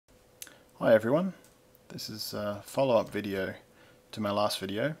Hi everyone, this is a follow-up video to my last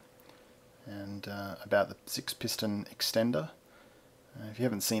video and about the 6-piston extender. If you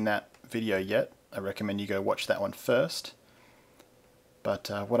haven't seen that video yet, I recommend you go watch that one first.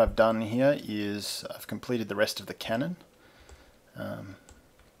 But what I've done here is I've completed the rest of the cannon,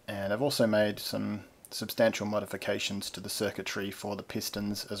 and I've also made some substantial modifications to the circuitry for the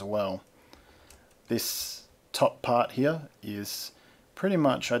pistons as well. This top part here is pretty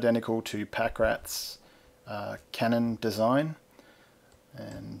much identical to Packrat's cannon design,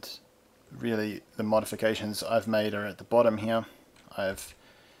 and really the modifications I've made are at the bottom here. I've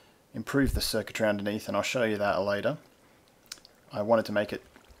improved the circuitry underneath, and I'll show you that later. I wanted to make it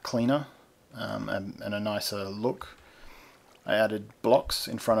cleaner and a nicer look. I added blocks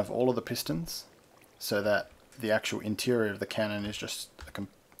in front of all of the pistons so that the actual interior of the cannon is just a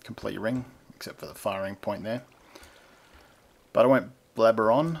complete ring, except for the firing point there. But I won't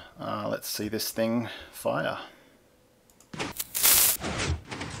blabber on. Let's see this thing fire.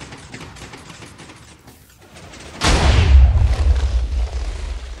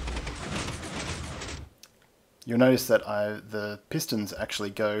 You'll notice that the pistons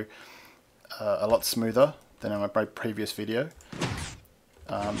actually go a lot smoother than in my previous video.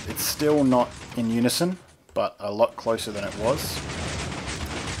 It's still not in unison, but a lot closer than it was.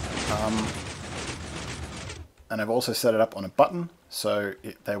 And I've also set it up on a button, so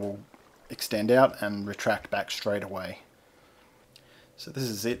they will extend out and retract back straight away. So this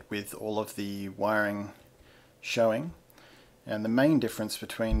is it with all of the wiring showing. And the main difference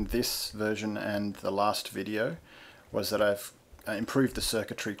between this version and the last video was that I've improved the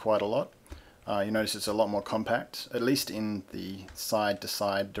circuitry quite a lot. You notice it's a lot more compact, at least in the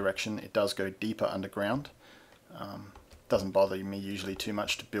side-to-side direction. It does go deeper underground. Doesn't bother me usually too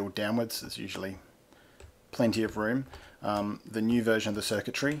much to build downwards. There's usually plenty of room. The new version of the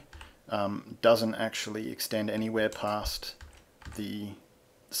circuitry doesn't actually extend anywhere past the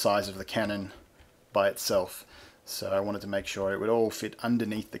size of the cannon by itself. So I wanted to make sure it would all fit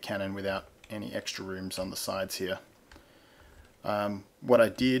underneath the cannon without any extra rooms on the sides here. What I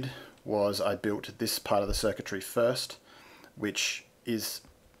did was I built this part of the circuitry first, which is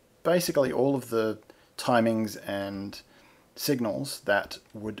basically all of the timings and signals that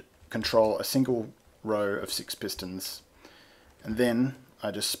would control a single row of 6 pistons. And then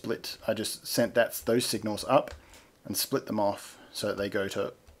I just sent those signals up and split them off so that they go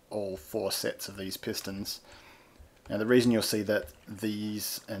to all 4 sets of these pistons. Now the reason you'll see that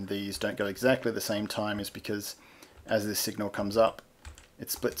these and these don't go exactly at the same time is because as this signal comes up, it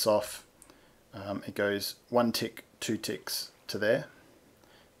splits off. It goes 1 tick, 2 ticks to there,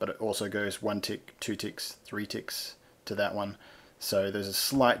 but it also goes 1 tick, 2 ticks, 3 ticks to that one. So there's a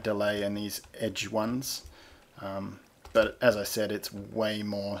slight delay in these edge ones, but as I said, it's way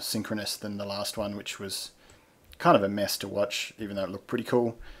more synchronous than the last one, which was kind of a mess to watch, even though it looked pretty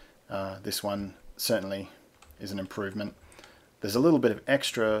cool. This one certainly is an improvement. There's a little bit of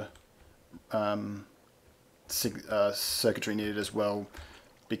extra circuitry needed as well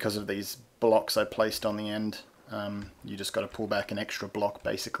because of these blocks I placed on the end. You just got to pull back an extra block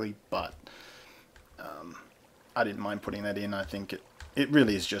basically, but I didn't mind putting that in. I think it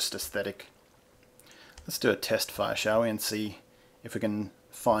really is just aesthetic. Let's do a test fire, shall we, and see if we can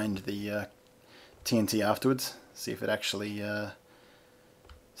find the TNT afterwards. See if it actually,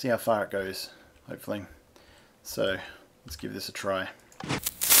 see how far it goes, hopefully. So let's give this a try.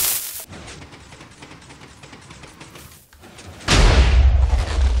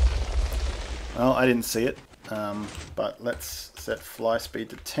 Well, I didn't see it, but let's set fly speed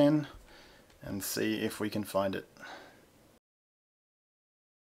to 10 and see if we can find it.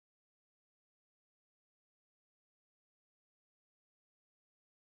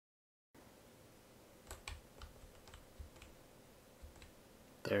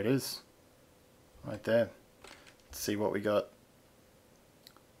 There it is, right there. Let's see what we got.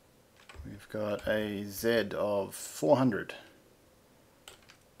 We've got a Z of 400.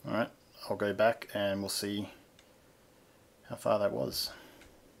 Alright, I'll go back and we'll see how far that was.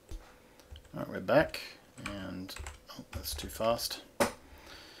 Alright, we're back, and oh, that's too fast.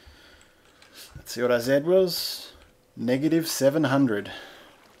 Let's see what our Z was. Negative 700.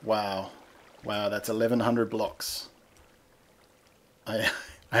 Wow. Wow, that's 1100 blocks. I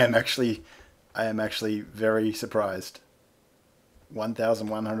am actually very surprised.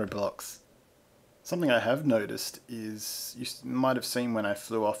 1,100 blocks. Something I have noticed is, you might have seen when I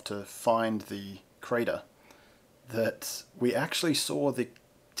flew off to find the crater, that we actually saw the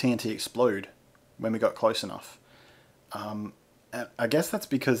TNT explode when we got close enough. And I guess that's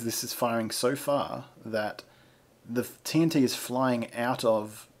because this is firing so far that the TNT is flying out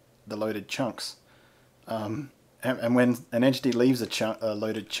of the loaded chunks. And when an entity leaves a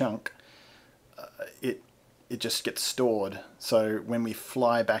loaded chunk, it just gets stored. So when we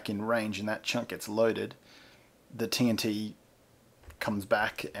fly back in range and that chunk gets loaded, the TNT comes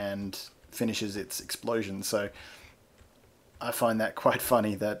back and finishes its explosion. So I find that quite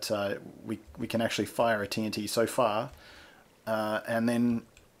funny that we can actually fire a TNT so far and then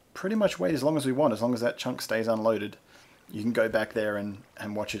pretty much wait as long as we want, as long as that chunk stays unloaded. You can go back there and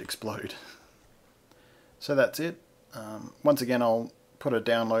watch it explode. So that's it. Once again, I'll put a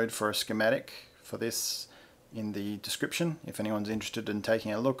download for a schematic for this in the description if anyone's interested in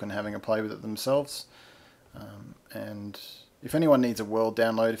taking a look and having a play with it themselves. And if anyone needs a world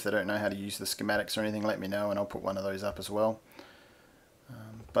download, if they don't know how to use the schematics or anything, let me know and I'll put one of those up as well.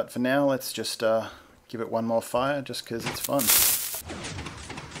 But for now, let's just give it one more fire just because it's fun.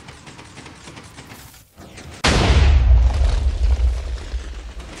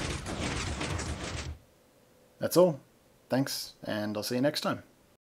 That's all. Thanks, and I'll see you next time.